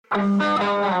This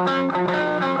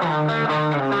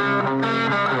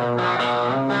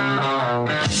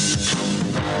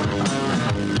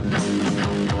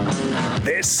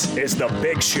is The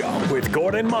Big Show with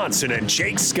Gordon Monson and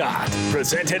Jake Scott,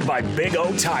 presented by Big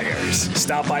O Tires.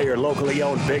 Stop by your locally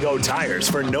owned Big O Tires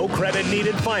for no credit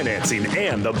needed financing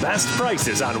and the best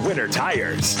prices on winter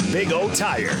tires. Big O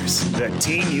Tires, the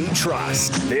team you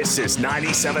trust. This is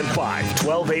 97.5,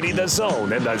 1280 The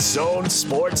Zone and the Zone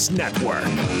Sports Network.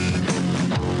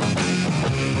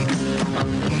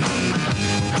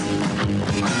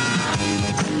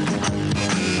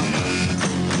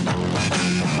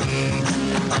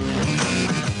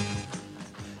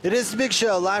 It is The Big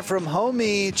Show, live from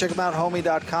Homey. Check them out,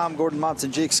 homey.com. Gordon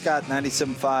Monson, Jake Scott,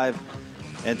 97.5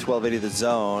 and 1280 The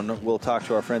Zone. We'll talk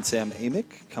to our friend Sam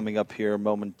Amick coming up here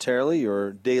momentarily,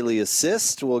 your daily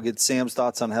assist. We'll get Sam's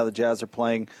thoughts on how the Jazz are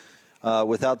playing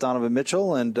without Donovan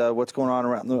Mitchell and what's going on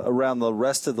around the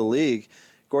rest of the league.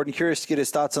 Gordon, curious to get his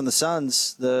thoughts on the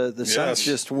Suns. The Suns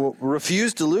just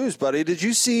refused to lose, buddy. Did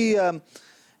you see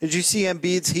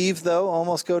Embiid's heave, though,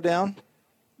 almost go down?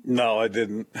 No, I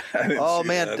didn't. Oh,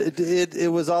 man,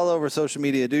 it was all over social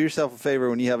media. Do yourself a favor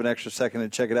when you have an extra second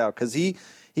and check it out, because he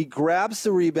grabs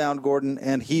the rebound, Gordon,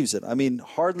 and heaves it. I mean,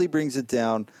 hardly brings it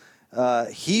down,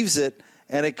 heaves it,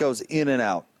 and it goes in and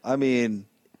out. I mean,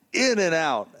 in and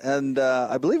out. And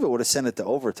I believe it would have sent it to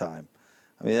overtime.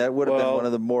 I mean, that would have been one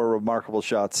of the more remarkable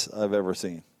shots I've ever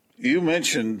seen. You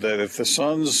mentioned that if the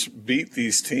Suns beat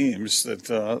these teams, that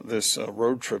this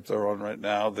road trip they're on right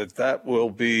now, that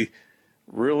will be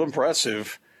real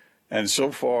impressive. And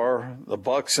so far, the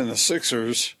Bucks and the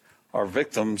Sixers are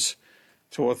victims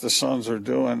to what the Suns are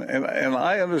doing. And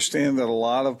I understand that a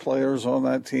lot of players on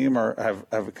that team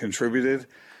have contributed,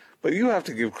 but you have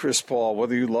to give Chris Paul,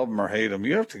 whether you love him or hate him,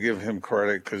 you have to give him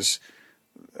credit, because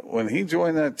when he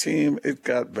joined that team, it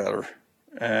got better.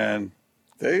 And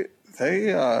they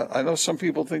I know some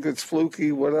people think it's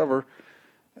fluky, whatever.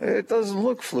 It doesn't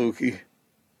look fluky.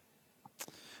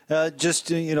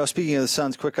 Speaking of the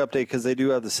Suns, quick update, because they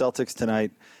do have the Celtics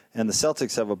tonight, and the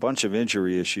Celtics have a bunch of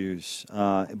injury issues.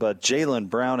 But Jaylen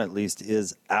Brown, at least,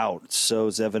 is out. So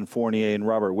is Evan Fournier and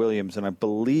Robert Williams. And I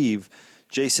believe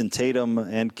Jason Tatum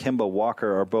and Kemba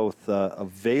Walker are both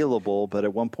available, but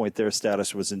at one point their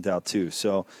status was in doubt, too.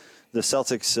 So the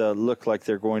Celtics look like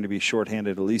they're going to be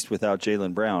shorthanded, at least without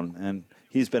Jaylen Brown. And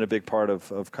he's been a big part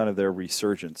of kind of their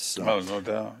resurgence. So. Oh, no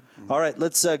doubt. All right,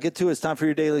 let's get to it. It's time for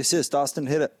your daily assist. Austin,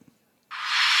 hit it.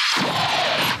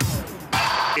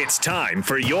 It's time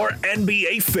for your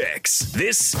NBA fix.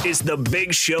 This is the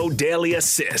Big Show Daily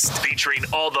Assist, featuring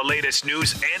all the latest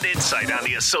news and insight on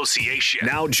the association.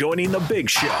 Now joining the Big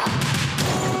Show,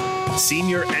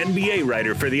 senior NBA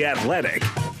writer for The Athletic,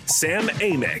 Sam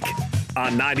Amick,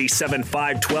 on 97.5,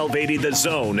 1280 The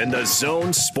Zone and the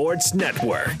Zone Sports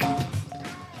Network.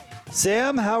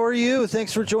 Sam, how are you?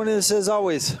 Thanks for joining us as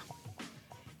always.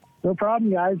 No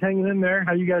problem, guys. Hanging in there.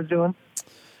 How you guys doing?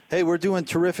 Hey, we're doing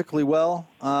terrifically well.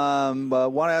 Want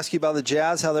to ask you about the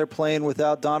Jazz, how they're playing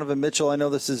without Donovan Mitchell. I know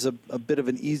this is a bit of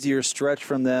an easier stretch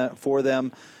for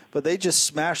them, but they just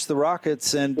smashed the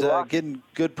Rockets and getting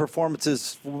good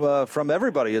performances from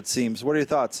everybody, it seems. What are your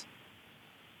thoughts?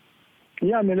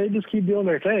 Yeah, I mean, they just keep doing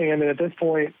their thing. I mean, at this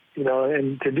point,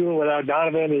 and to do it without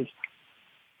Donovan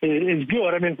is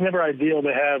good. I mean, it's never ideal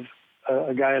to have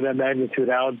a guy of that magnitude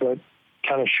out, but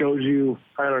kind of shows you,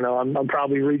 I don't know, I'm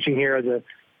probably reaching here as a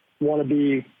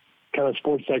wannabe kind of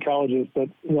sports psychologist, but,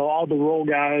 all the role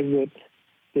guys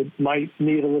that might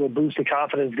need a little boost of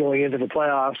confidence going into the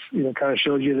playoffs, kind of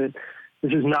shows you that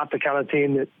this is not the kind of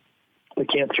team that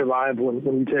can't survive when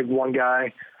you take one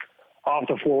guy off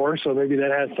the floor. So maybe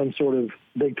that has some sort of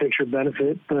big picture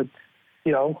benefit, but,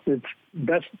 it's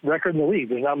best record in the league.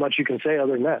 There's not much you can say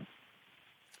other than that.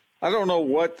 I don't know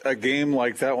what a game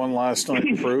like that one last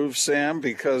night proves, Sam,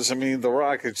 because, I mean, the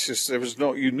Rockets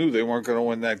you knew they weren't going to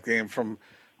win that game from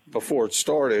before it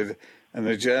started, and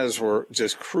the Jazz were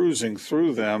just cruising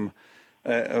through them.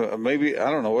 Maybe,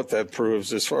 I don't know what that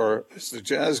proves as far as the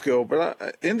Jazz go,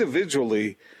 but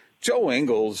individually, Joe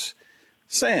Ingles,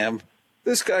 Sam,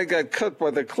 this guy got cut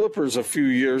by the Clippers a few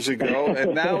years ago,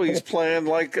 and now he's playing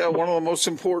like one of the most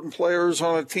important players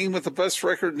on a team with the best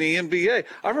record in the NBA.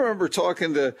 I remember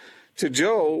talking to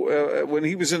Joe when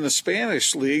he was in the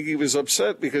Spanish league. He was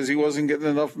upset because he wasn't getting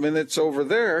enough minutes over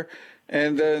there.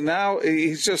 And now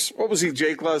he's just, what was he,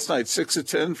 Jake, last night? 6 of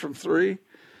 10 from three?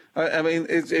 I mean,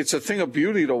 it's a thing of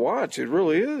beauty to watch. It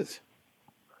really is.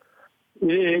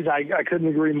 It is. I couldn't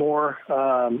agree more.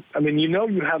 I mean,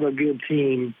 you have a good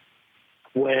team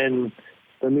when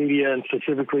the media, and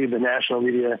specifically the national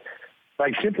media,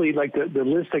 simply the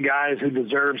list of guys who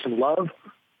deserve some love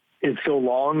is so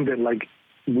long that, like,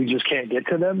 we just can't get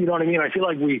to them. You know what I mean? I feel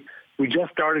like we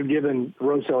just started giving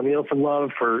Royce O'Neal some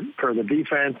love for the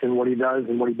defense and what he does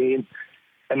and what he means.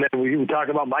 And then we talk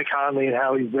about Mike Conley and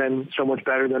how he's been so much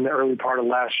better than the early part of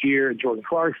last year, Jordan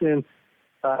Clarkson,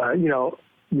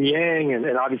 Niang,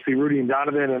 and obviously Rudy and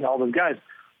Donovan and all those guys.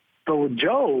 But with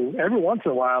Joe, every once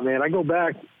in a while, man, I go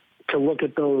back to look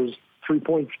at those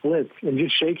 3-point splits and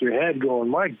just shake your head going,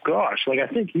 my gosh, like, I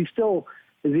think is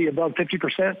he above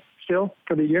 50% still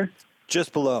for the year?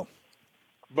 Just below.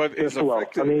 But his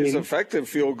effective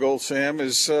field goal, Sam,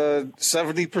 is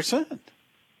 70%.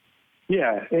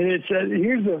 Yeah, and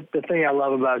here's the thing I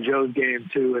love about Joe's game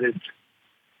too, and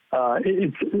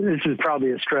this is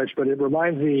probably a stretch, but it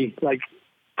reminds me, like,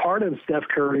 part of Steph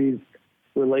Curry's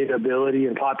relatability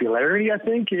and popularity, I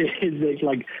think, is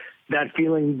like that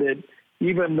feeling that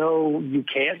even though you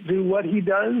can't do what he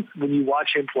does, when you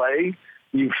watch him play,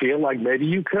 you feel like maybe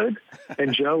you could.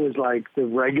 And Joe is like the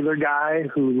regular guy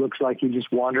who looks like he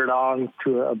just wandered on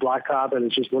to a blacktop and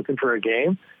is just looking for a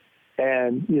game.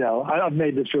 And, you know, I've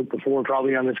made this joke before,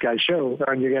 probably on this guy's show,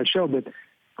 or on your guys' show, but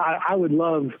I would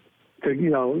love to, you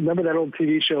know, remember that old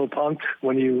TV show Punk'd,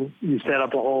 when you set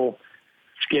up a whole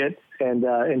skit and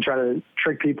try to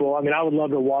trick people? I mean, I would love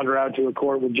to wander out to a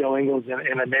court with Joe Ingles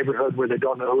in a neighborhood where they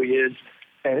don't know who he is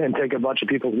and take a bunch of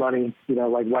people's money, you know,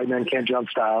 like White Men Can't Jump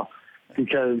style,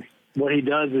 because what he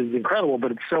does is incredible,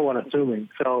 but it's so unassuming.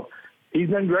 So he's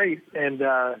been great, and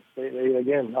they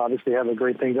again, obviously have a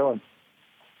great thing going.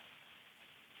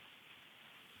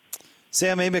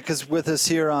 Sam Amick is with us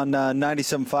here on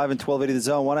 97.5 and 1280 The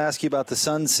Zone. I want to ask you about the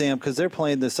Suns, Sam, because they're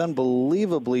playing this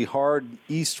unbelievably hard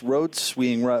East road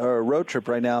trip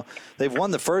right now. They've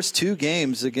won the first two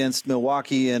games against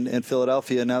Milwaukee and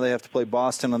Philadelphia. Now they have to play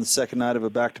Boston on the second night of a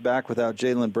back-to-back without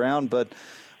Jaylen Brown. But,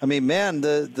 I mean, man,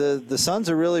 the Suns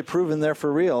are really proving they're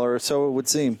for real, or so it would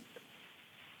seem.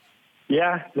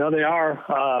 Yeah, no, they are.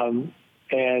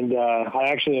 And I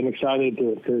actually am excited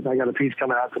to I got a piece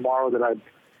coming out tomorrow that I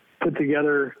put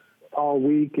together all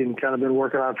week and kind of been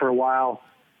working on for a while,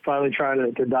 finally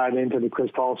trying to dive into the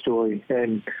Chris Paul story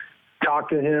and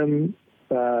talk to him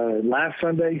last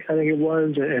Sunday, I think it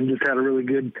was, and just had a really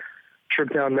good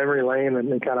trip down memory lane and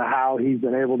kind of how he's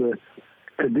been able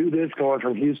to do this, going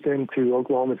from Houston to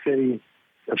Oklahoma City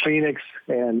to Phoenix.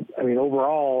 And, I mean,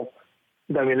 overall,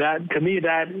 I mean, that to me,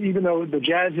 that even though the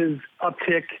Jazz's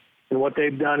uptick and what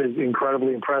they've done is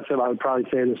incredibly impressive, I would probably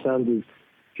say the Suns is,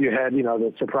 if you had, you know,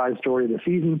 the surprise story of the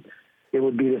season, it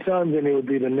would be the Suns and it would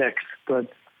be the Knicks.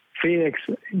 But Phoenix,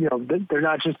 you know, they're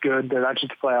not just good. They're not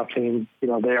just a playoff team. You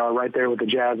know, they are right there with the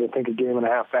Jazz, I think, a game and a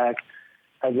half back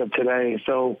as of today.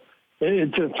 So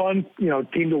it's a fun, you know,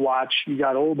 team to watch. You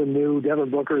got old and new.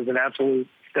 Devin Booker is an absolute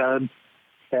stud.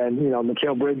 And, you know,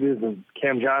 Mikal Bridges and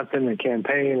Cam Johnson and Cam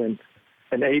Payne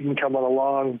and Aiden coming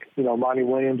along. You know, Monty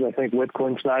Williams, I think, with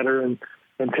Quinn Snyder and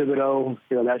Thibodeau,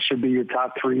 you know, that should be your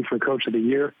top three for Coach of the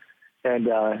Year. And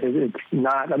it's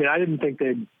not, I mean, I didn't think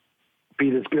they'd be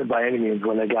this good by any means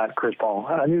when they got Chris Paul.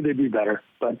 I knew they'd be better,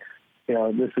 but, you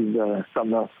know, this is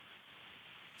something else.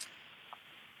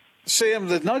 Sam,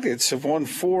 the Nuggets have won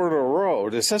 4 in a row.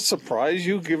 Does that surprise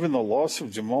you, given the loss of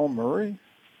Jamal Murray?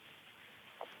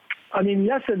 I mean,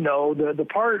 yes and no. The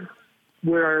part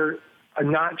where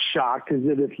I'm not shocked is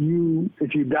that if you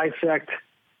dissect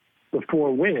the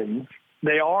 4 wins,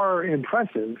 they are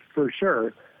impressive for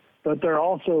sure, but they're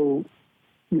also,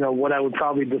 you know, what I would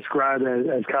probably describe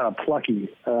as kind of plucky.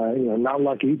 You know, not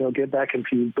lucky, don't get that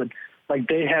confused, but like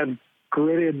they have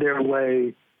gritted their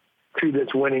way to this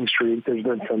winning streak. There's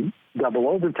been some double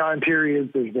overtime periods.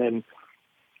 There's been,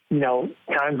 you know,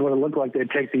 times when it looked like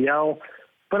they'd take the L.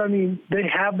 But, I mean, they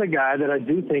have the guy that I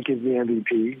do think is the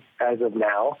MVP as of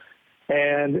now.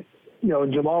 And, you know,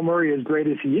 Jamal Murray, as great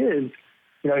as he is,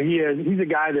 you know, he's a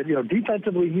guy that, you know,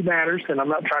 defensively he matters, and I'm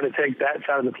not trying to take that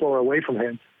side of the floor away from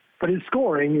him. But his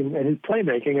scoring and his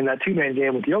playmaking in that two-man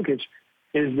game with Jokic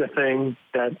is the thing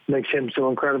that makes him so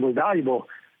incredibly valuable.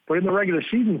 But in the regular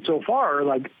season so far,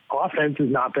 like, offense has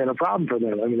not been a problem for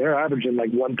them. I mean, they're averaging like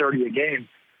 130 a game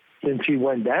since he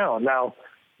went down. Now,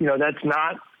 you know, that's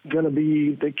not going to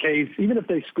be the case, even if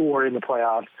they score in the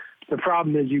playoffs. The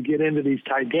problem is you get into these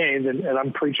tight games, and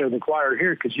I'm preaching to the choir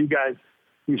here because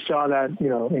you saw that, you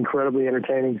know, incredibly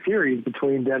entertaining series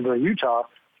between Denver and Utah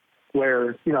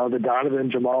where, you know, the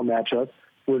Donovan-Jamal matchup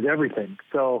was everything.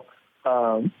 So,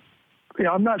 you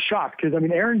know, I'm not shocked because, I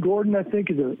mean, Aaron Gordon, I think,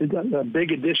 is a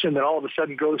big addition that all of a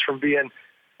sudden goes from being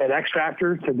an X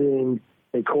factor to being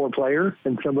a core player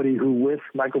and somebody who, with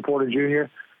Michael Porter Jr.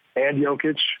 and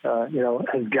Jokic, you know,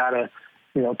 has got to,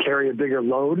 you know, carry a bigger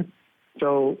load.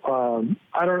 So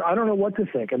I don't know what to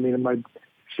think. I mean, am I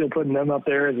still putting them up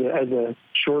there as a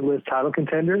short-list title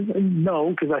contender? No,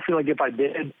 because I feel like if I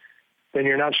did, then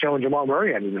you're not showing Jamal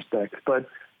Murray any respect. But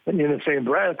in the same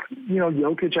breath,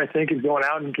 Jokic, I think, is going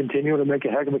out and continuing to make a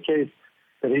heck of a case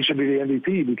that he should be the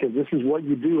MVP, because this is what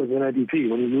you do as an MVP.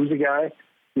 When you lose a guy,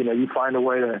 you find a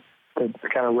way to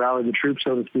kind of rally the troops,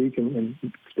 so to speak, and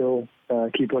still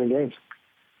keep winning games.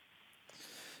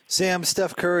 Sam,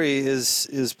 Steph Curry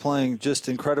is playing just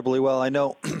incredibly well. I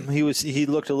know he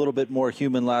looked a little bit more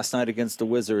human last night against the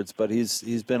Wizards, but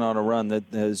he's been on a run that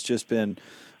has just been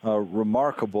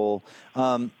remarkable.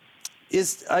 Let me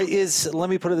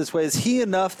put it this way: is he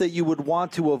enough that you would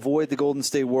want to avoid the Golden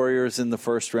State Warriors in the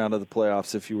first round of the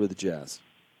playoffs if you were the Jazz?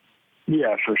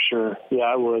 Yeah, for sure. Yeah,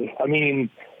 I would. I mean,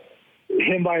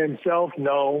 him by himself,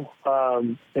 no.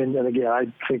 And again, I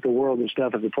think the world of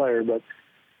Steph as a player, but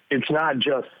it's not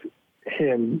just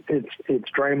him. It's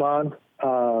Draymond.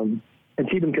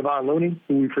 It's even Kevon Looney,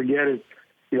 who we forget is,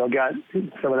 got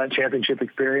some of that championship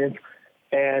experience.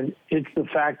 And it's the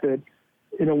fact that,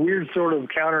 in a weird sort of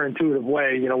counterintuitive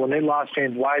way, when they lost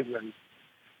James Wiseman,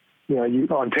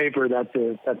 on paper that's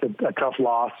a tough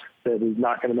loss that is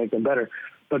not going to make them better.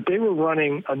 But they were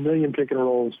running a million pick and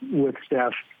rolls with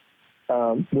Steph,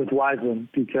 with Wiseman,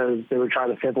 because they were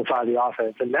trying to simplify the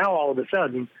offense. And now all of a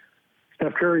sudden,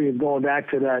 Steph Curry is going back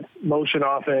to that motion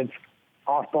offense,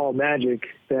 off-ball magic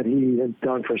that he has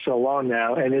done for so long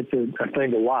now, and it's a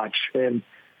thing to watch. And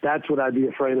that's what I'd be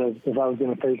afraid of if I was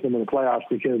going to face him in the playoffs,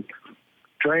 because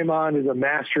Draymond is a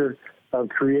master of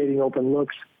creating open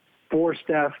looks for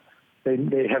Steph.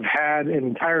 They have had an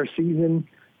entire season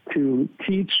to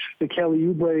teach the Kelly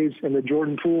Oubres and the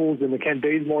Jordan Pooles and the Kent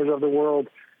Bazemores of the world,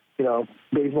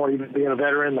 Bazemore even being a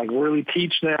veteran, really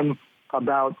teach them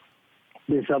about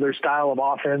this other style of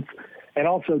offense, and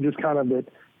also just kind of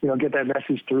get that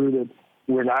message through that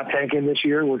we're not tanking this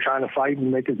year. We're trying to fight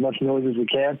and make as much noise as we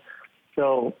can.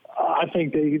 So I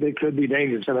think they could be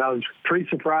dangerous. I was pretty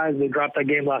surprised they dropped that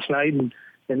game last night, and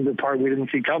the part we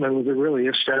didn't see coming was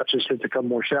if Steph just hits a couple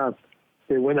more shots,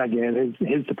 they win that game.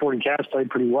 His supporting cast played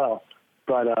pretty well.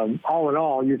 But all in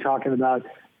all, you're talking about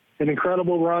an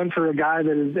incredible run for a guy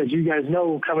that is, as you guys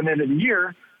know, coming into the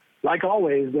year, like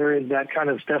always, there is that kind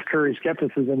of Steph Curry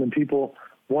skepticism, and people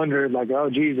wondered, oh,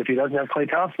 geez, if he doesn't have Klay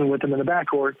Thompson with him in the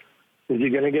backcourt, is he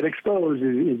going to get exposed?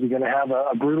 Is he going to have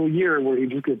a brutal year where he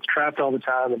just gets trapped all the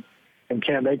time and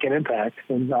can't make an impact?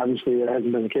 And obviously, it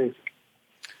hasn't been the case.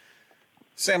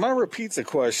 Sam, I repeat the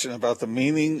question about the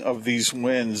meaning of these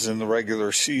wins in the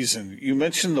regular season. You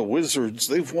mentioned the Wizards.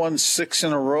 They've won 6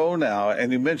 in a row now.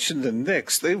 And you mentioned the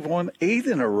Knicks. They've won 8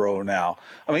 in a row now.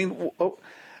 I mean,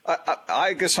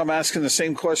 I guess I'm asking the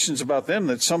same questions about them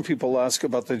that some people ask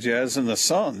about the Jazz and the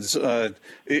Suns.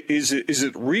 Is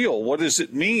it real? What does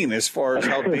it mean as far as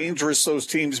how dangerous those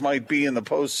teams might be in the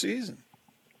postseason?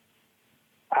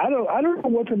 I don't know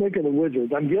what to make of the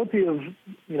Wizards. I'm guilty of,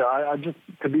 I just,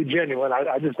 to be genuine,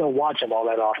 I just don't watch them all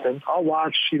that often. I'll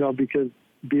watch, because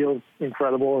Beal's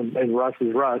incredible and Russ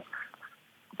is Russ.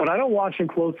 But I don't watch them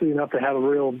closely enough to have a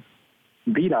real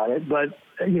beat on it. But,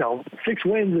 6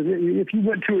 wins, if you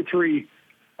went 2 or 3,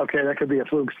 okay, that could be a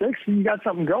fluke. 6, you got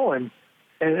something going.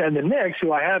 And the Knicks,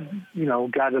 who I have,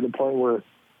 got to the point where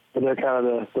they're kind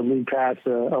of the league pass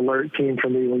alert team for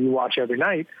me when you watch every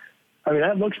night. I mean,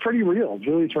 that looks pretty real.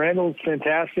 Julius Randle's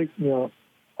fantastic.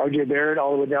 R.J. Barrett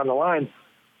all the way down the line.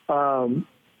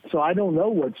 So I don't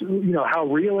know how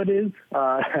real it is.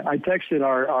 I texted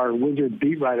our Wizards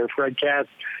beat writer, Fred Katz,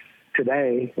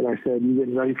 today, and I said, "You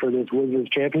getting ready for this Wizards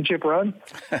championship run?"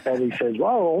 And he says,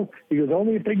 "Well," he goes,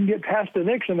 "only if they can get past the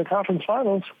Knicks in the conference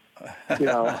finals."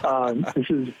 This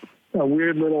is a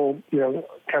weird little,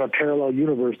 kind of parallel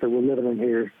universe that we're living in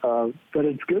here. But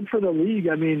it's good for the league.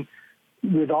 I mean,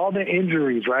 with all the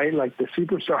injuries, right? Like the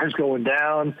superstars going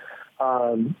down,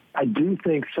 I do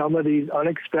think some of these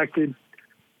unexpected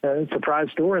surprise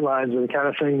storylines are the kind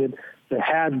of thing that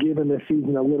have given this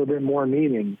season a little bit more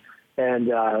meaning. And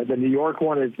the New York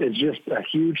one is just a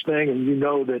huge thing, and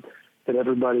that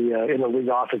everybody in the league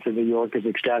office in New York is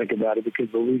ecstatic about it, because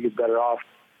the league is better off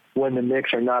when the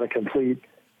Knicks are not a complete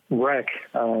wreck.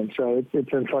 So it's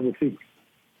been fun to see.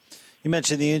 You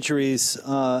mentioned the injuries.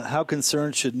 How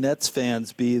concerned should Nets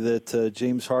fans be that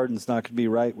James Harden's not going to be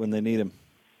right when they need him?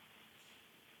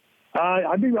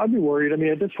 I'd be worried. I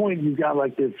mean, at this point, you've got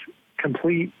like this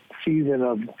complete season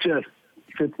of just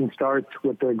fits and starts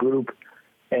with the group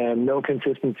and no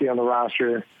consistency on the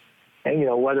roster.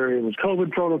 And, whether it was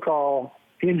COVID protocol,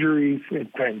 injuries,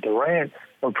 and Durant,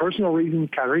 or personal reasons,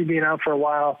 Kyrie being out for a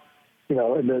while,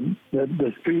 all 3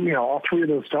 of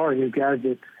those stars, these guys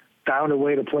that found a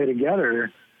way to play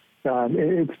together,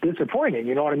 it's disappointing,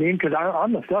 you know what I mean? Because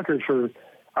I'm a sucker for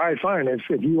all right, fine. If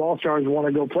you all-stars want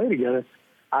to go play together,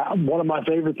 one of my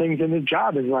favorite things in this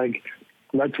job is, like,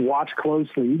 let's watch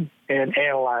closely and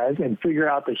analyze and figure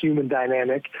out the human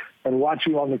dynamic and watch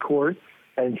you on the court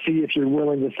and see if you're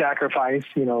willing to sacrifice,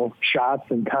 shots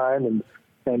and time and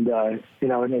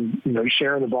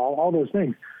sharing the ball, all those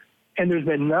things. And there's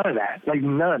been none of that, like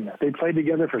none. They played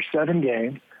together for 7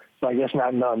 games. So I guess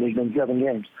not none. There's been 7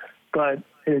 games. But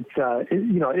it's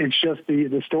just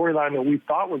the storyline that we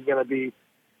thought was going to be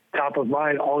top of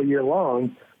mind all year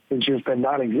long has just been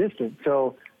non-existent.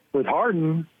 So with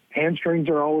Harden, hamstrings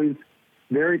are always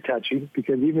very touchy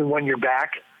because even when you're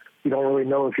back, you don't really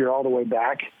know if you're all the way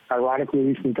back.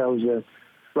 Ironically, since I was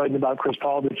writing about Chris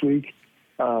Paul this week,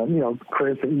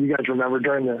 Chris, you guys remember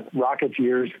during the Rockets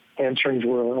years, hamstrings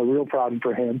were a real problem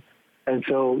for him. And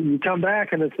so you come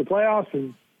back and it's the playoffs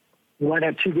and you might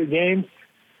have 2 good games.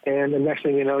 And the next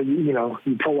thing you know,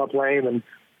 you pull up lame and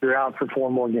you're out for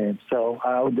 4 more games. So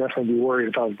I would definitely be worried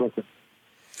if I was Brooklyn.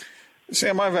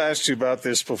 Sam, I've asked you about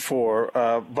this before,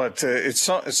 but it's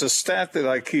a stat that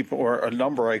I keep, or a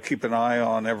number I keep an eye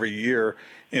on every year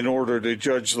in order to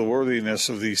judge the worthiness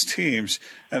of these teams,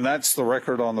 and that's the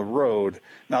record on the road.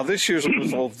 Now, this year's was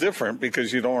a little different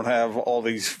because you don't have all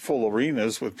these full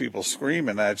arenas with people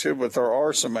screaming at you, but there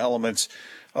are some elements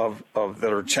of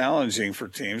that are challenging for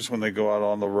teams when they go out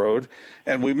on the road.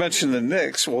 And we mentioned the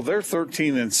Knicks. Well, they're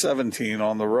 13-17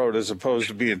 on the road as opposed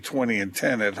to being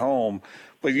 20-10 at home.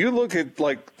 But you look at,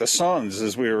 like, the Suns,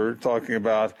 as we were talking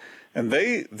about, and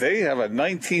they have a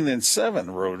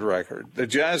 19-7 road record. The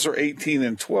Jazz are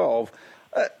 18-12.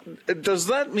 Does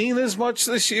that mean as much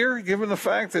this year, given the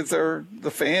fact that there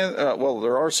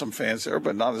are some fans there,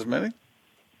 but not as many?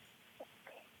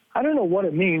 I don't know what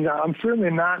it means. I'm certainly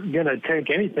not going to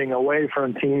take anything away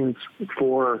from teams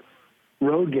for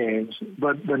road games,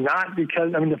 but not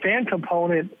because, the fan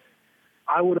component,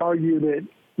 I would argue that,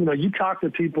 you talk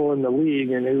to people in the league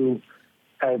and who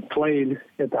have played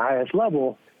at the highest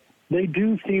level, they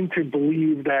do seem to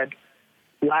believe that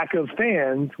lack of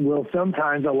fans will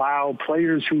sometimes allow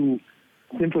players who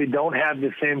simply don't have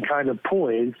the same kind of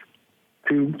poise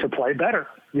to play better.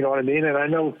 You know what I mean? And I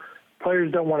know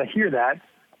players don't want to hear that,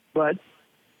 but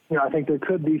I think there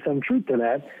could be some truth to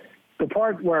that. The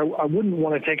part where I wouldn't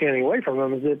want to take anything away from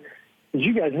them is that, as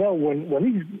you guys know, when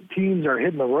these teams are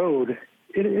hitting the road,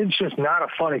 it's just not a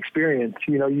fun experience.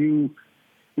 You're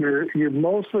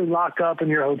mostly locked up in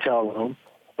your hotel room.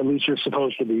 At least you're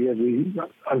supposed to be, as we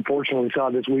unfortunately saw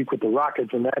this week with the Rockets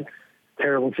and that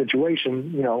terrible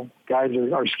situation. Guys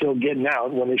are still getting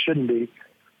out when they shouldn't be.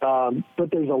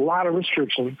 But there's a lot of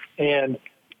restrictions, and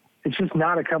it's just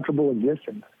not a comfortable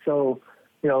existence. So,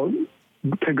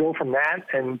 to go from that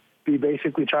and be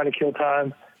basically trying to kill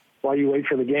time while you wait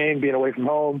for the game, being away from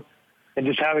home, and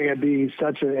just having it be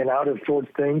such an out-of-sorts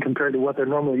thing compared to what they're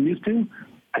normally used to,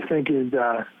 I think is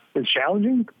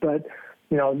challenging. But,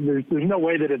 there's no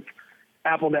way that it's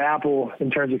apple to apple in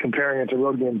terms of comparing it to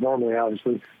road games normally,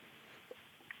 obviously.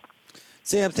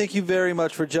 Sam, thank you very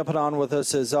much for jumping on with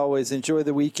us, as always. Enjoy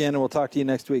the weekend, and we'll talk to you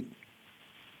next week.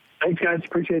 Thanks, guys.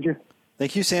 Appreciate you.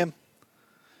 Thank you, Sam.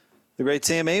 The great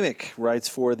Sam Amick writes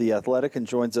for The Athletic and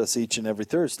joins us each and every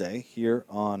Thursday here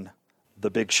on The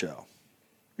Big Show.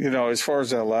 As far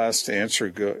as that last answer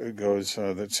goes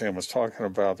that Sam was talking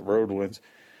about, the road wins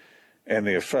and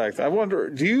the effect, I wonder,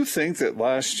 do you think that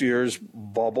last year's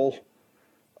bubble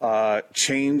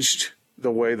changed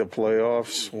the way the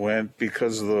playoffs went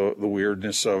because of the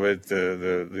weirdness of it,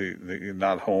 the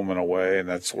not home and away and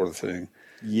that sort of thing?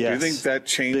 Yes. Do you think that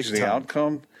changed the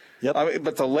outcome? Yep.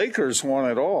 But the Lakers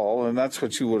won it all, and that's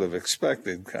what you would have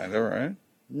expected, kind of, right?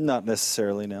 Not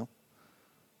necessarily, no.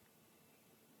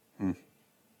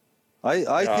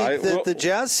 I think that the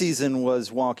Jazz season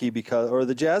was wonky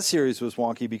the Jazz series was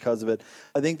wonky because of it.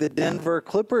 I think the Denver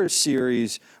Clippers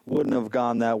series wouldn't have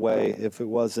gone that way if it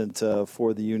wasn't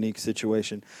for the unique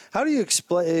situation. How do you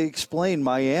explain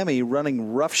Miami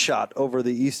running roughshod over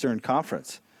the Eastern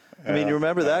Conference? I mean, you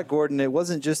remember that, Gordon? It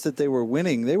wasn't just that they were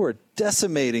winning. They were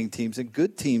decimating teams, and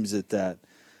good teams at that.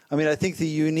 I mean, I think the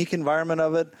unique environment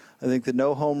of it, I think the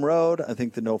no home road, I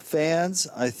think the no fans,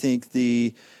 I think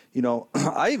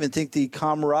I even think the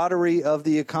camaraderie of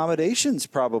the accommodations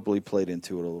probably played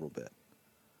into it a little bit.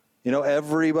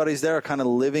 Everybody's there kind of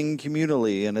living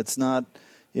communally, and it's not,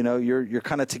 you're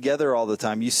kind of together all the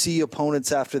time. You see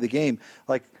opponents after the game.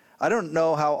 Like, I don't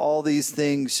know how all these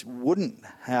things wouldn't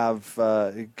have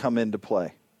come into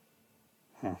play.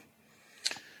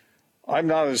 I'm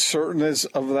not as certain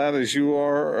of that as you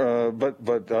are,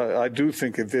 but I do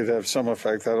think it did have some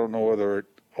effect. I don't know whether it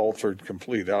altered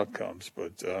complete outcomes,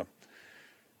 but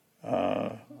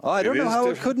I don't know how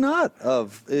it could not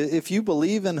have. If you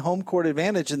believe in home court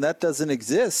advantage and that doesn't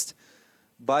exist,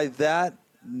 by that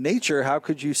nature, how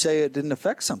could you say it didn't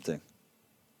affect something?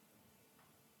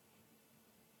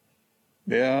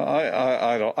 Yeah,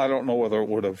 I don't know whether it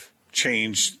would have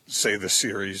changed, say, the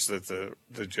series that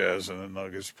the Jazz and the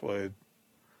Nuggets played.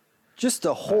 Just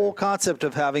the whole concept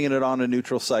of having it on a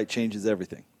neutral site changes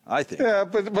everything, I think. Yeah,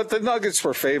 but the Nuggets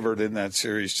were favored in that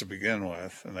series to begin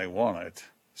with, and they won it.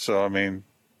 So, I mean,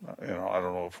 I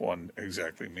don't know if one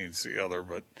exactly means the other,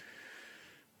 but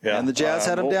yeah. And the Jazz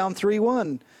had them down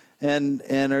 3-1.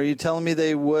 And are you telling me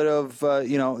they would have,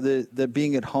 the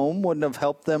being at home wouldn't have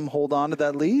helped them hold on to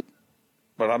that lead?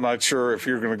 But I'm not sure if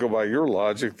you're going to go by your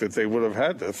logic that they would have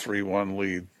had the 3-1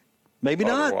 lead. Maybe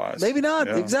otherwise. not. Maybe not.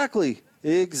 Yeah.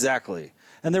 Exactly.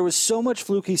 And there was so much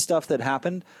fluky stuff that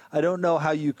happened. I don't know how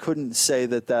you couldn't say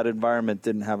that environment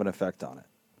didn't have an effect on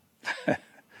it.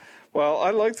 Well,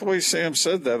 I like the way Sam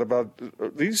said that about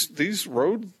these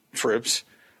road trips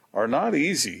are not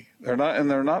easy. They're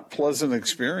not pleasant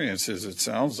experiences. It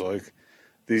sounds like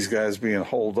these guys being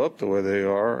holed up the way they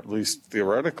are, at least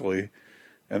theoretically,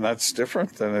 and that's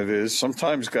different than it is.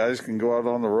 Sometimes guys can go out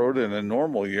on the road in a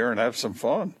normal year and have some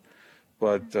fun,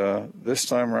 but this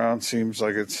time around seems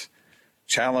like it's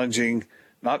challenging,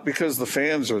 not because the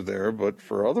fans are there, but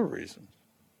for other reasons.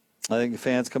 I think the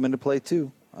fans come into play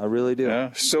too. I really do.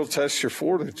 Yeah, still test your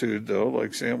fortitude though,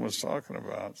 like Sam was talking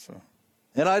about. So.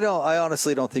 And I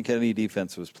honestly don't think any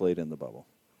defense was played in the bubble.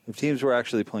 If teams were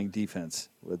actually playing defense,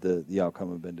 would the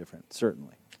outcome have been different?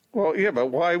 Certainly. Well, yeah, but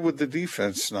why would the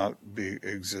defense not be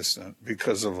existent?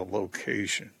 Because of a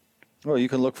location. Well, you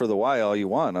can look for the why all you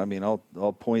want. I mean,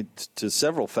 I'll point to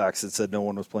several facts that said no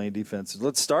one was playing defense.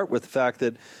 Let's start with the fact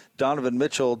that Donovan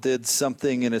Mitchell did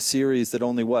something in a series that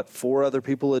only, 4 other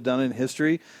people had done in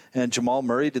history, and Jamal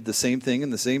Murray did the same thing in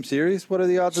the same series? What are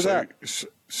the odds of that?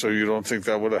 So you don't think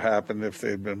that would have happened if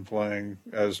they'd been playing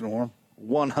as norm?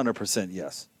 100%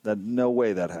 yes. No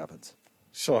way that happens.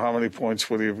 So how many points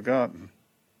would he have gotten?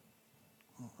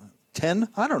 10?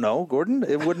 I don't know, Gordon.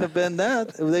 It wouldn't have been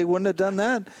that. They wouldn't have done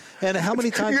that. And how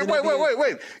many times?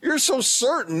 Wait. You're so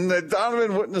certain that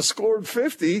Donovan wouldn't have scored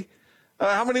 50.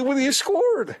 How many would he have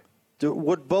scored?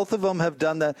 Would both of them have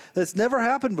done that? That's never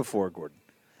happened before, Gordon.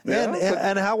 Yeah,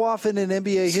 and how often in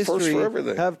NBA history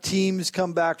have teams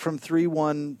come back from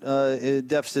 3-1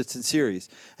 deficits in series?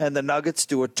 And the Nuggets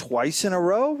do it twice in a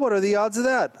row? What are the odds of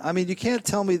that? I mean, you can't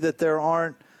tell me that there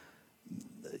aren't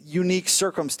unique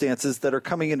circumstances that are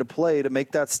coming into play to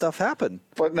make that stuff happen.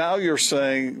 But now you're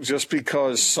saying just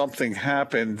because something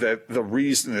happened that the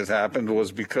reason it happened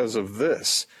was because of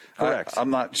this. Correct. I'm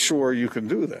not sure you can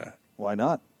do that. Why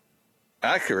not?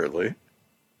 Accurately.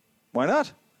 Why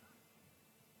not?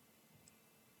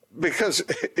 Because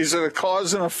is it a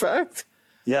cause and effect?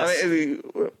 Yes. I mean,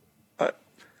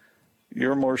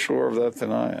 you're more sure of that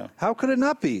than I am. How could it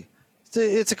not be?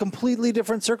 It's a completely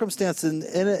different circumstance than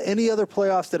any other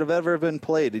playoffs that have ever been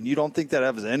played, and you don't think that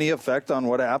has any effect on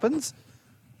what happens?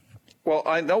 Well,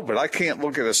 I know, but I can't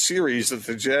look at a series that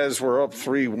the Jazz were up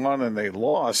 3-1 and they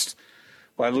lost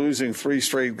by losing 3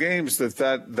 straight games.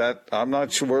 That I'm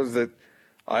not sure that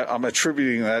I'm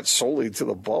attributing that solely to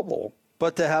the bubble.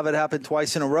 But to have it happen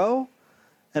twice in a row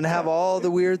and have all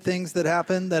the weird things that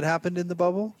happened in the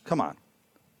bubble? Come on.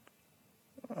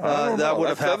 That would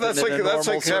have happened in a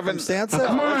normal circumstance.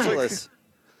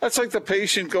 That's like the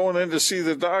patient going in to see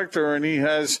the doctor and he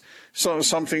has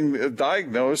something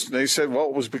diagnosed and they said, well,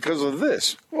 it was because of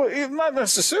this. Well, not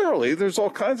necessarily. There's all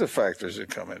kinds of factors that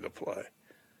come into play.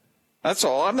 That's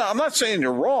all. I'm not saying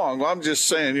you're wrong. I'm just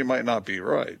saying you might not be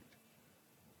right.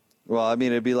 Well, I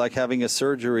mean, it'd be like having a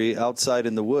surgery outside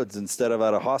in the woods instead of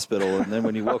at a hospital. And then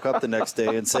when you woke up the next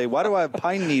day and say, why do I have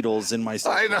pine needles in my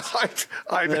stomach?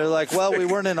 I know. They're like, well, we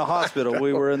weren't in a hospital.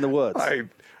 We were in the woods.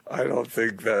 I don't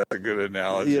think that's a good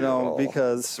analogy.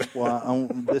 Because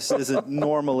this isn't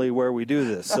normally where we do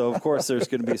this. So, of course, there's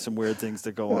going to be some weird things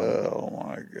that go on. Oh,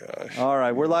 my gosh. All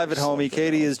right. We're live at Homie.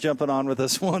 Katie is jumping on with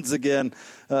us once again.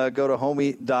 Go to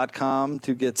homie.com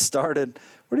to get started.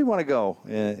 Where do you want to go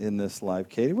in this live,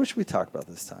 Katie? What should we talk about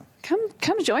this time?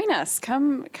 Come join us.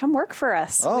 Come work for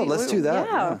us. Oh, let's do that.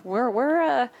 Yeah.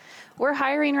 We're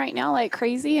hiring right now like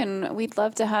crazy, and we'd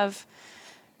love to have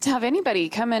anybody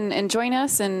come and join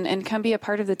us and come be a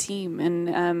part of the team.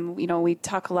 And we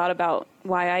talk a lot about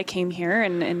why I came here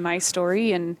and my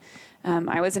story. And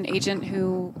I was an agent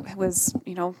who was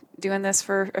doing this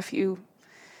for a few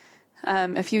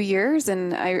a few years,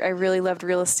 and I really loved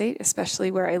real estate,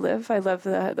 especially where I live. I love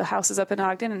the houses up in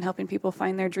Ogden and helping people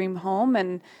find their dream home.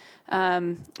 And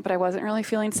but I wasn't really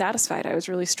feeling satisfied. I was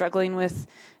really struggling with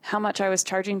how much I was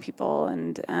charging people,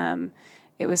 and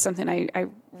it was something I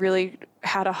really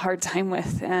had a hard time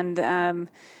with. And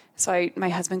so my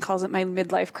husband calls it my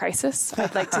midlife crisis.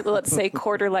 I'd like to, let's say,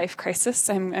 quarter life crisis.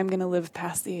 I'm going to live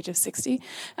past the age of 60.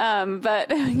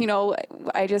 But,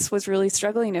 I just was really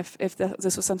struggling if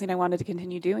this was something I wanted to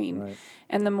continue doing. Right.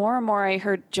 And the more and more I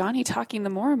heard Johnny talking, the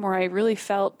more and more I really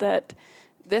felt that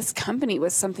this company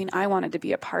was something I wanted to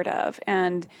be a part of.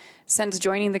 And since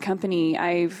joining the company,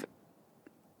 I've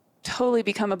totally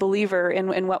become a believer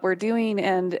in what we're doing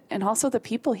and also the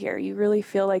people here. You really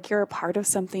feel like you're a part of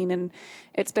something, and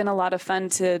it's been a lot of fun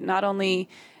to not only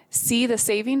see the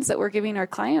savings that we're giving our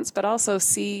clients, but also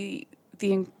see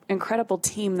the incredible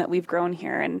team that we've grown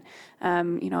here. And,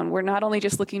 and we're not only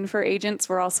just looking for agents,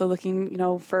 we're also looking,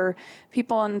 for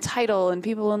people on title and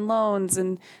people in loans.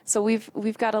 And so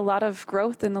we've got a lot of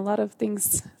growth and a lot of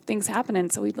things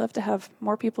happening. So we'd love to have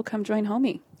more people come join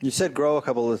Homie. You said grow a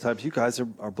couple of times. You guys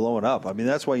are blowing up. I mean,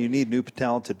 that's why you need new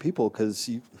talented people, because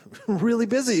you're really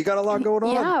busy. You got a lot going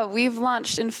on. Yeah, we've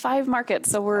launched in 5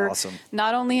 markets. So we're awesome.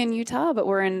 Not only in Utah, but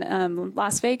we're in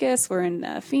Las Vegas, we're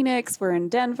in Phoenix, we're in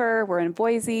Denver, we're in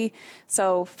Boise.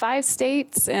 So 5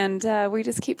 states, and we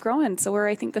just keep growing. So we're,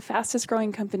 I think, the fastest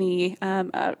growing company,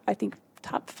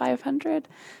 top 500.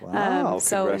 Wow,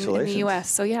 so in congratulations. the U.S.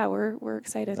 So yeah, we're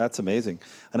excited. That's amazing.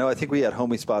 I think we had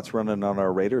Homie spots running on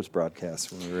our Raiders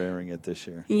broadcast when we were airing it this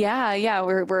year. Yeah.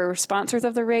 We're sponsors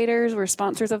of the Raiders. We're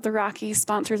sponsors of the Rockies,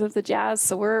 sponsors of the Jazz.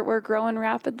 So we're growing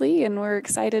rapidly, and we're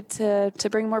excited to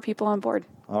bring more people on board.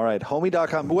 All right,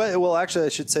 homie.com. Well, actually, I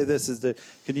should say this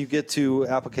can you get to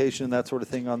application and that sort of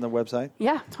thing on the website?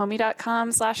 Yeah,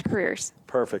 homie.com/careers.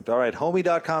 Perfect. All right,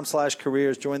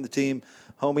 homie.com/careers. Join the team.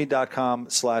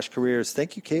 homie.com/careers.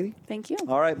 Thank you, Katie. Thank you.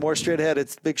 All right, more straight ahead.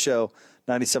 It's the Big Show,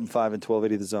 97.5 and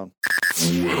 1280 The Zone.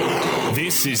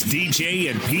 This is DJ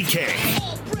and PK.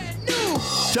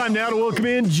 Time now to welcome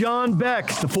in John Beck,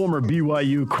 the former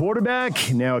BYU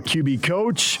quarterback, now a QB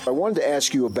coach. I wanted to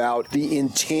ask you about the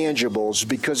intangibles,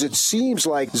 because it seems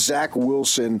like Zach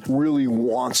Wilson really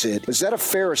wants it. Is that a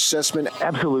fair assessment?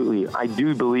 Absolutely. I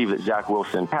do believe that Zach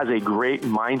Wilson has a great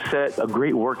mindset, a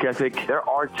great work ethic. There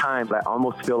are times I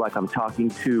almost feel like I'm talking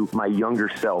to my younger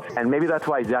self. And maybe that's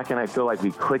why Zach and I feel like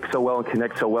we click so well and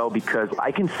connect so well, because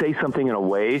I can say something in a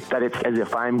way that it's as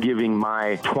if I'm giving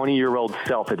my 20-year-old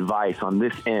self advice on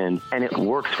this end, and it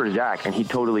works for Zach, and he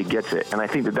totally gets it. And I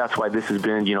think that that's why this has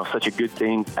been, such a good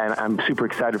thing, and I'm super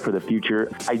excited for the future.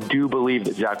 I do believe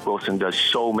that Zach Wilson does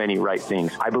so many right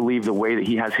things. I believe the way that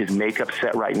he has his makeup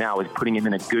set right now is putting him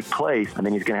in a good place, and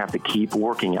then he's going to have to keep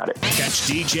working at it. Catch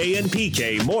DJ and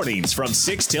PK mornings from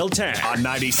 6 till 10 on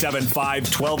 97.5,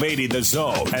 1280 The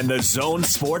Zone and The Zone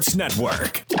Sports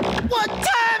Network. What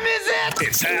time is it?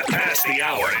 It's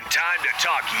 1:30 and time to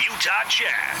talk Utah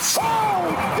Jazz.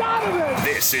 Oh, Donovan!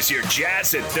 This is your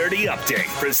Jazz at 30 update,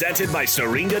 presented by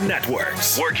Syringa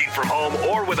Networks. Working from home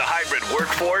or with a hybrid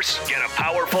workforce? Get a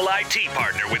powerful IT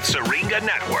partner with Syringa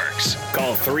Networks.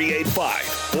 Call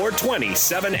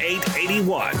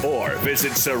 385-420-7881 or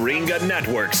visit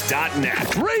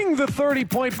syringanetworks.net. Ring the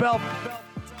 30-point bell.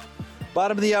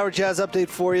 Bottom of the hour Jazz update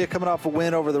for you. Coming off a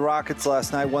win over the Rockets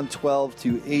last night,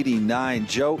 112-89.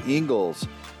 Joe Ingles,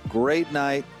 great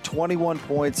night. 21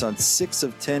 points on 6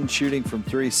 of 10 shooting from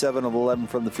 3, 7 of 11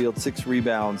 from the field, 6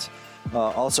 rebounds.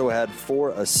 Also had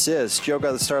 4 assists. Joe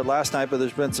got the start last night, but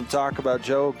there's been some talk about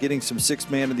Joe getting some 6th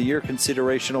Man of the Year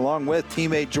consideration along with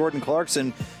teammate Jordan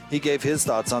Clarkson. He gave his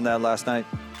thoughts on that last night.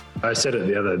 I said it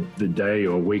the day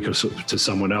or week or so to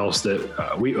someone else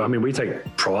that we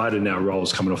take pride in our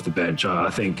roles coming off the bench. I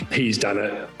think he's done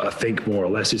it, more or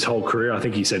less his whole career. I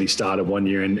think he said he started 1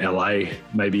 year in LA,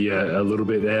 maybe a little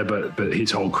bit there, but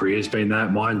his whole career's been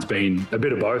that. Mine's been a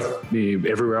bit of both.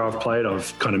 Everywhere I've played,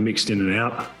 I've kind of mixed in and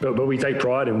out. But we take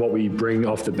pride in what we bring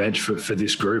off the bench for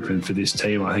this group and for this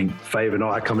team. I think Fave and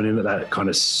I coming in at that kind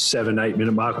of 7-8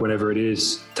 minute mark, whenever it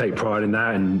is, take pride in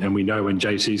that. And we know when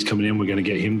JC's coming in, we're going to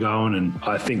get him going. And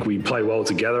I think we play well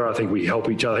together. I think we help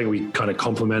each other. I think we kind of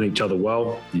complement each other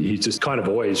well. He's just kind of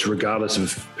always, regardless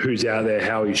of who's out there,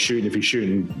 how he's shooting, if he's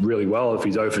shooting really well, if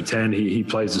he's 0 for 10, he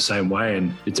plays the same way.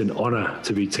 And it's an honor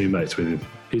to be teammates with him.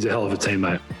 He's a hell of a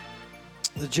teammate.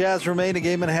 The Jazz remain a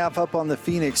game and a half up on the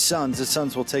Phoenix Suns. The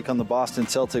Suns will take on the Boston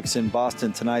Celtics in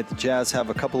Boston tonight. The Jazz have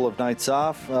a couple of nights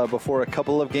off before a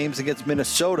couple of games against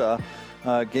Minnesota.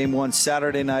 Game 1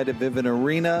 Saturday night at Vivint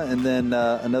Arena, and then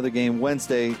another game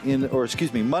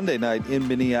Monday night in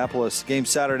Minneapolis. Game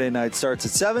Saturday night starts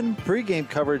at 7. Pre-game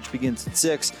coverage begins at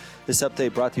 6. This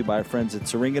update brought to you by our friends at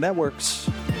Syringa Networks.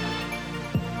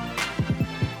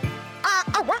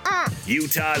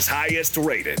 Utah's highest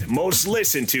rated, most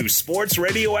listened to sports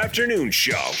radio afternoon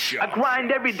show. I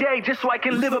grind every day just so I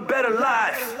can live a better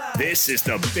life. This is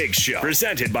The Big Show,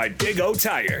 presented by Big O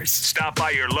Tires. Stop by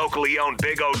your locally owned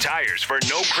Big O Tires for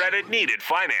no credit needed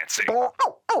financing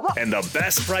and the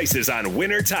best prices on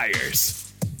winter tires.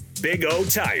 Big O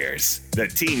Tires, the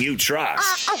team you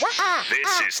trust.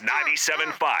 This is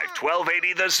 97.5,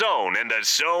 1280 The Zone and the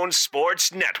Zone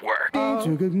Sports Network.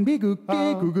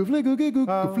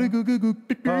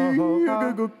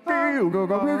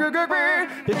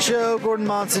 Big Show, Gordon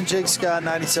Monson, Jake Scott,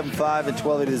 97.5 and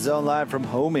 1280 The Zone, live from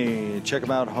Homey. Check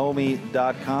them out,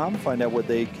 homey.com. Find out what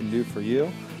they can do for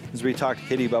you. As we talked to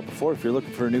Katie about before, if you're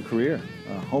looking for a new career,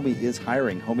 Homey is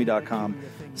hiring,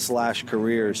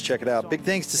 homey.com/careers. Check it out. Big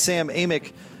thanks to Sam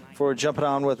Amick for jumping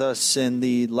on with us in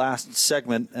the last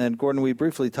segment. And Gordon, we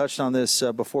briefly touched on this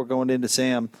before going into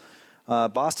Sam.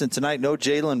 Boston tonight, no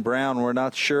Jaylen Brown. We're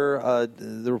not sure.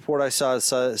 The report I saw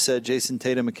said Jason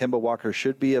Tatum and Kemba Walker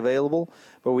should be available,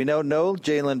 but we know no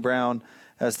Jaylen Brown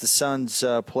as the Suns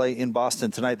play in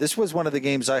Boston tonight. This was one of the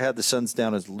games I had the Suns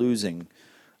down as losing,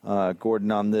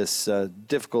 Gordon, on this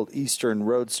difficult Eastern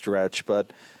road stretch.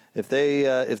 But if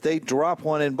they drop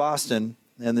one in Boston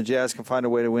and the Jazz can find a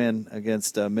way to win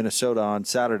against Minnesota on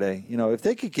Saturday, if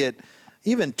they could get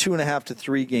even 2.5 to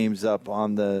 3 games up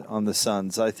on the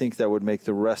Suns, I think that would make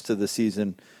the rest of the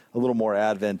season a little more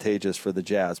advantageous for the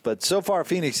Jazz. But so far,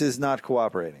 Phoenix is not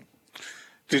cooperating.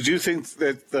 Did you think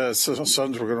that the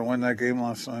Suns were going to win that game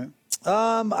last night?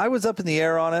 I was up in the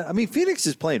air on it. I mean, Phoenix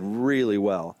is playing really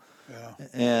well. Yeah.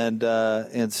 And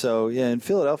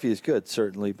Philadelphia is good,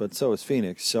 certainly, but so is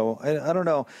Phoenix. So I don't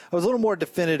know. I was a little more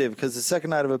definitive because the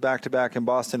second night of a back-to-back in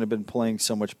Boston had been playing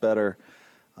so much better.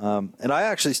 And I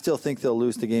actually still think they'll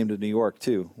lose the game to New York,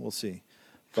 too. We'll see.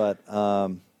 But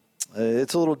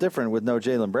it's a little different with no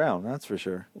Jaylen Brown, that's for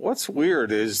sure. What's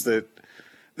weird is that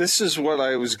this is what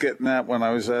I was getting at when I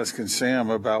was asking Sam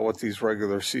about what these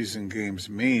regular season games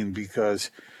mean,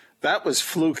 because that was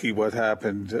fluky what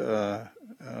happened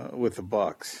with the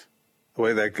Bucks, the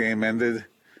way that game ended.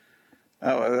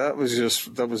 That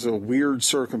was a weird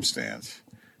circumstance.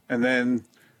 And then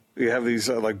you have these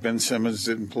like Ben Simmons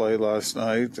didn't play last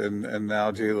night, and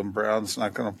now Jaylen Brown's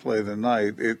not going to play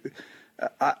tonight.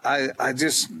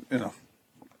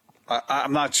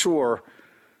 I'm not sure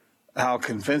how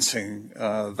convincing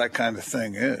that kind of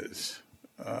thing is.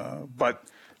 But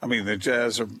I mean, the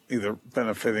Jazz are either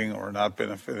benefiting or not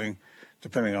benefiting,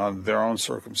 depending on their own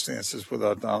circumstances,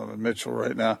 without Donovan Mitchell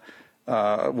right now,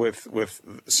 with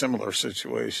similar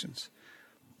situations,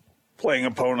 playing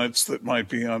opponents that might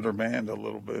be undermanned a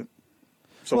little bit.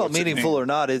 So well, meaningful or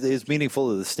not, it is meaningful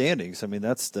to the standings. I mean,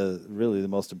 that's really the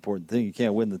most important thing. You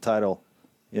can't win the title,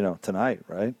 tonight,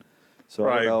 right? So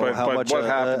right, I don't know how much. What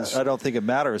happens? I don't think it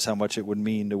matters how much it would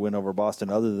mean to win over Boston,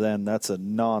 other than that's a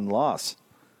non-loss.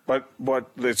 But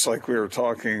it's like we were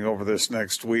talking over this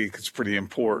next week. It's pretty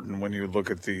important when you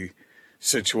look at the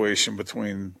situation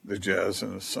between the Jazz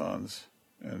and the Suns,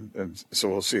 and so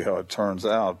we'll see how it turns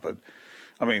out. But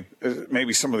I mean,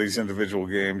 maybe some of these individual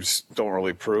games don't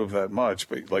really prove that much.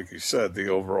 But like you said, the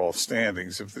overall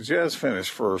standings. If the Jazz finish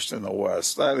first in the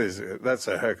West, that's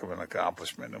a heck of an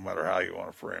accomplishment, no matter how you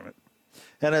want to frame it.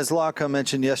 And as Locke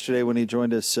mentioned yesterday when he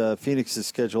joined us, Phoenix's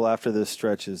schedule after this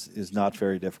stretch is not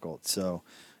very difficult. So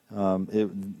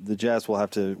the Jazz will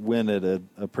have to win at a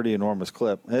pretty enormous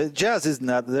clip. Jazz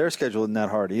their schedule isn't that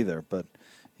hard either, but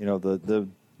the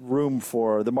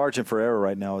margin for error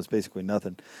right now is basically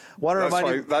nothing.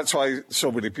 That's why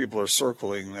so many people are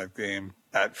circling that game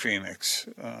at Phoenix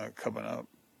coming up.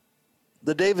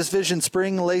 The Davis Vision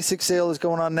Spring LASIK sale is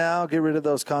going on now. Get rid of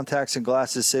those contacts and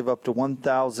glasses. Save up to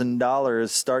 $1,000.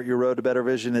 Start your road to better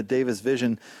vision at Davis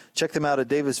Vision. Check them out at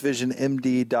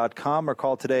davisvisionmd.com or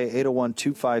call today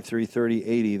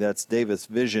 801-253-3080. That's Davis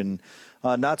Vision.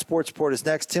 Not Sports Report is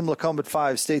next. Tim Lacombe at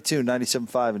 5. Stay tuned.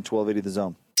 97.5 and 1280 The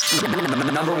Zone.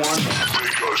 Number one.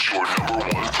 Make us your number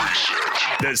one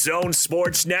preset. The Zone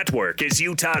Sports Network is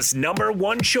Utah's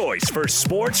 #1 choice for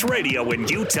sports radio in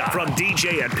Utah. From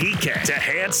DJ and PK to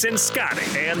Hans and Scotty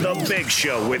and The Big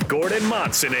Show with Gordon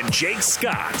Monson and Jake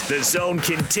Scott. The Zone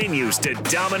continues to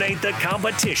dominate the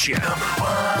competition.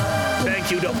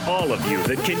 Thank you to all of you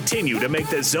that continue to make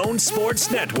the Zone Sports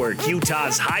Network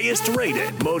Utah's highest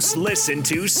rated, most listened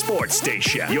to sports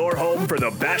station. Your home for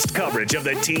the best coverage of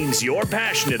the teams you're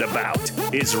passionate about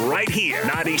is right here.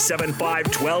 97.5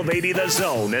 1280 The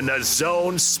Zone and the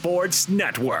Zone Sports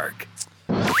Network.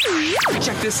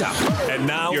 Check this out. And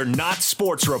now your Not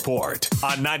Sports Report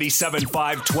on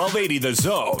 97.5 1280 The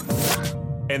Zone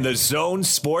and the Zone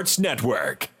Sports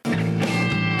Network.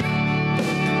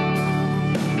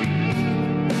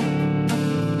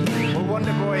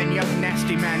 Wonder Boy and Young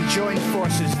Nasty Man joined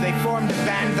forces. They formed a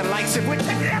band the likes of which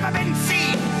had never been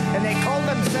seen, and they called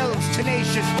themselves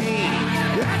Tenacious D.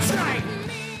 That's right.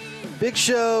 Big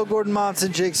Show, Gordon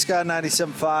Monson, Jake Scott,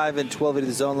 97.5 and 1280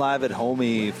 The Zone live at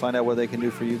Homey. Find out what they can do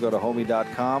for you. Go to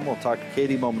homey.com. We'll talk to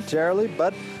Katie momentarily,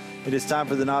 but it is time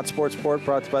for the Not Sports Report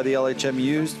brought to you by the LHM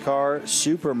Used Car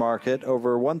Supermarket.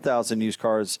 Over 1,000 used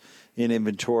cars in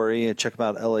inventory. And check them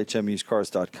out at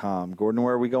lhmusedcars.com. Gordon,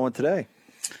 where are we going today?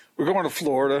 We're going to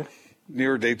Florida,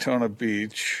 near Daytona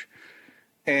Beach.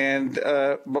 And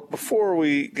but before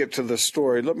we get to the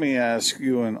story, let me ask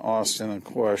you and Austin a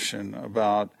question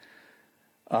about,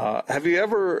 have you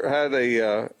ever had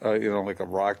like a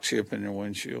rock chip in your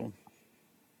windshield?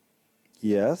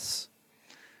 Yes.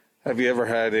 Have you ever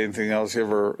had anything else?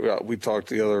 We talked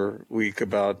the other week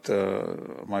about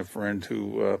my friend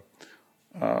who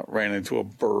ran into a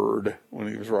bird when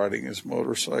he was riding his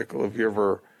motorcycle. Have you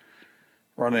ever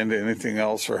run into anything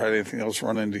else or had anything else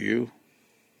run into you?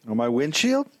 On my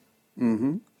windshield?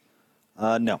 Mm-hmm.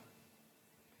 No.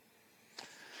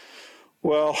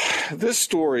 Well, this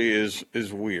story is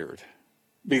weird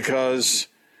because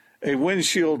a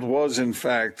windshield was, in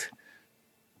fact,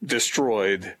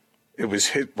 destroyed. It was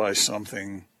hit by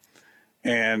something,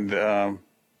 and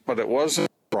but it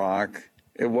wasn't a rock.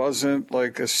 It wasn't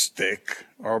like a stick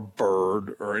or a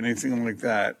bird or anything like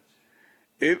that.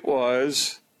 It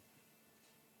was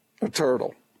a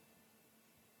turtle.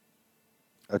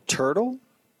 A turtle?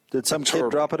 Did some kid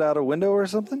drop it out a window or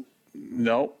something?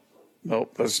 Nope,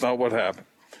 that's not what happened.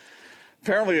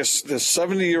 Apparently, this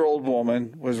 70-year-old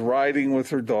woman was riding with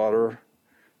her daughter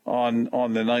on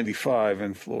the 95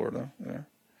 in Florida. Yeah.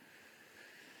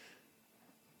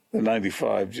 The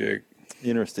 95, Jake.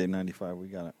 Interstate 95, we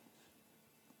got it.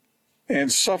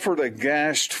 And suffered a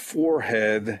gashed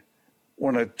forehead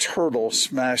when a turtle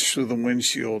smashed through the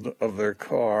windshield of their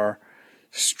car,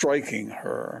 striking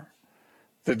her.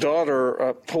 The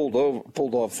daughter pulled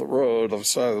off the road, off the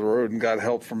side of the road, and got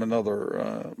help from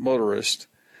another motorist.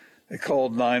 They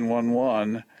called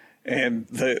 911, and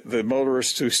the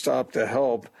motorist who stopped to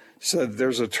help said,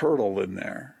 "There's a turtle in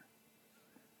there."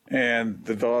 And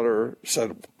the daughter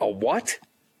said, "A what?"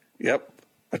 "Yep,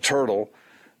 a turtle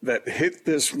that hit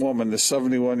this woman, the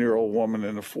 71-year-old woman,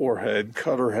 in the forehead,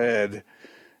 cut her head."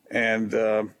 And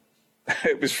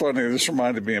it was funny. This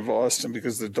reminded me of Austin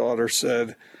because the daughter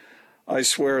said, "I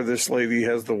swear this lady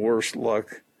has the worst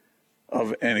luck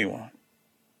of anyone."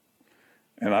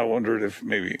 And I wondered if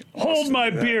maybe Hold my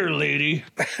beer, lady.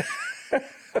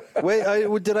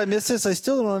 Wait, did I miss this? I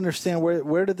still don't understand.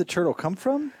 Where did the turtle come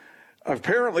from?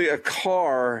 Apparently a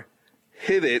car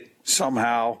hit it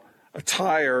somehow. A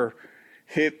tire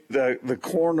hit the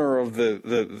corner of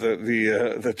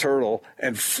the turtle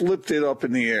and flipped it up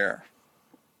in the air.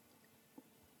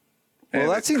 Well,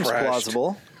 And that it seems crashed.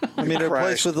 plausible. I mean, in a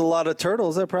place with a lot of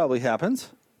turtles, that probably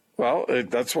happens. Well,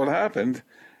 that's what happened.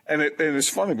 And it's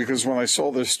funny because when I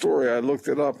saw this story, I looked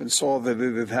it up and saw that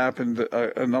it had happened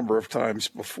a number of times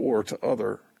before to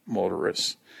other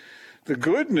motorists. The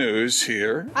good news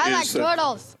here is that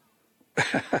turtles.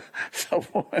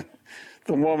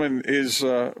 the woman is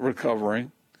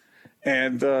recovering,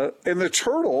 and the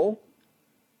turtle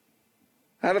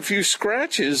had a few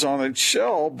scratches on its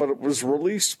shell, but it was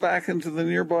released back into the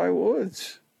nearby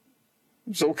woods. It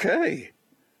was okay.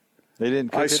 They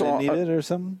didn't cook it and eat it or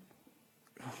something?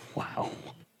 Wow.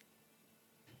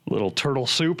 Little turtle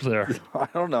soup there. I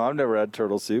don't know. I've never had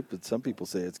turtle soup, but some people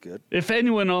say it's good. If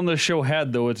anyone on the show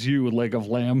had, though, it's you with leg of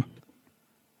lamb.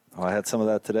 Oh, I had some of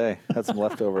that today. Had some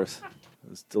leftovers. It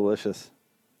was delicious.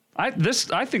 I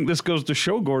think this goes to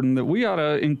show, Gordon, that we ought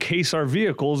to encase our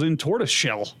vehicles in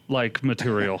tortoiseshell-like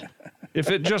material. If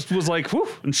it just was like, whew,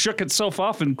 and shook itself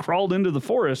off and crawled into the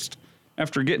forest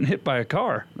after getting hit by a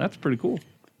car, that's pretty cool.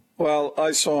 Well,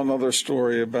 I saw another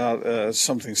story about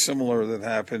something similar that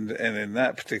happened, and in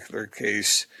that particular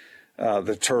case,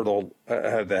 the turtle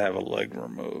had to have a leg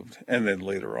removed, and then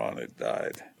later on it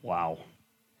died. Wow.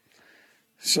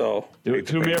 So do it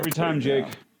to me every time, Jake.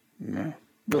 Yeah.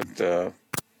 But you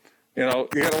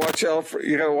got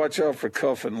to watch out for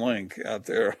Cuff and Link out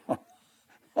there on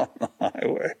the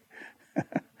highway.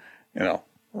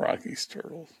 Rocky's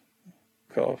turtles,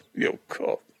 Cuff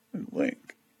and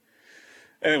Link.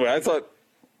 Anyway, I thought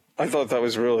that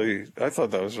was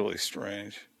really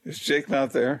strange. Is Jake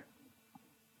not there?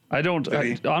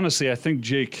 Honestly, I think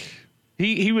Jake,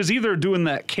 he was either doing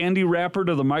that candy wrapper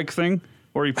to the mic thing,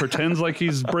 or he pretends like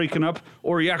he's breaking up,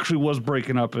 or he actually was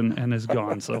breaking up and is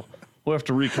gone. So we'll have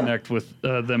to reconnect with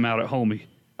them out at Homie.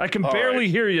 I can barely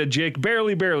hear you, Jake.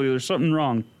 Barely. There's something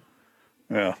wrong.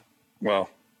 Yeah. Well,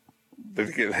 did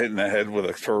he get hit in the head with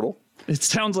a turtle? It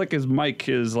sounds like his mic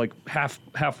is like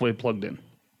halfway plugged in.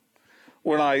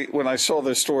 When I saw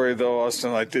this story, though,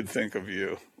 Austin, I did think of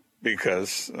you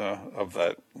because of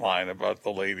that line about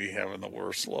the lady having the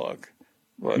worst luck.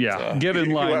 But, get in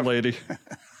line, lady.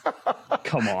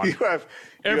 Come on.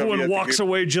 Everyone walks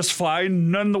away just fine.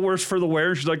 None the worse for the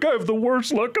wear. She's like, I have the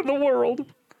worst luck in the world.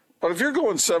 But if you're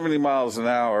going 70 miles an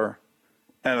hour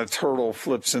and a turtle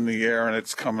flips in the air and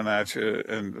it's coming at you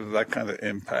and that kind of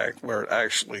impact where it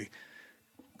actually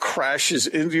crashes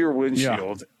into your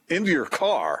windshield, into your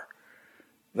car,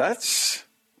 that's...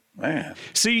 Man.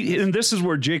 See, and this is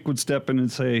where Jake would step in and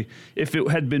say, if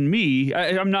it had been me,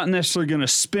 I'm not necessarily going to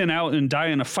spin out and die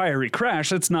in a fiery crash.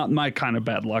 That's not my kind of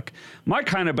bad luck. My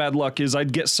kind of bad luck is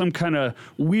I'd get some kind of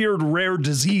weird, rare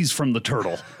disease from the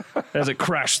turtle as it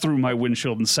crashed through my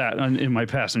windshield and sat in my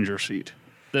passenger seat.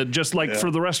 That just like for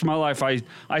the rest of my life,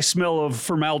 I smell of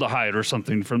formaldehyde or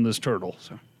something from this turtle.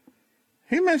 So.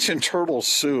 He mentioned turtle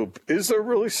soup. Is there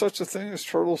really such a thing as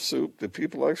turtle soup? Do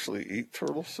people actually eat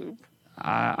turtle soup?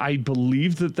 I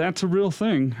believe that's a real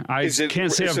thing. I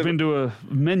can't say I've been to a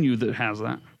menu that has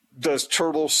that. Does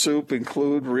turtle soup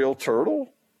include real turtle?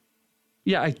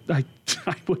 Yeah, I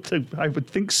would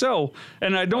think so.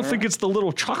 And I don't think it's the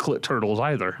little chocolate turtles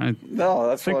either. I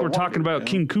think we're talking about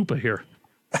King Koopa here.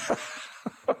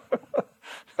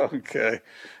 Okay.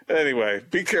 Anyway,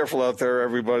 be careful out there,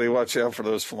 everybody. Watch out for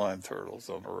those flying turtles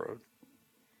on the road.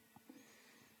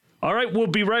 All right, we'll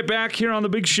be right back here on The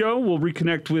Big Show. We'll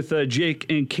reconnect with Jake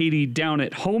and Katie down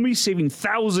at Homie, saving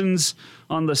thousands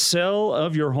on the sale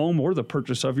of your home or the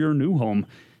purchase of your new home.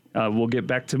 We'll get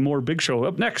back to more Big Show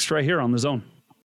up next right here on The Zone.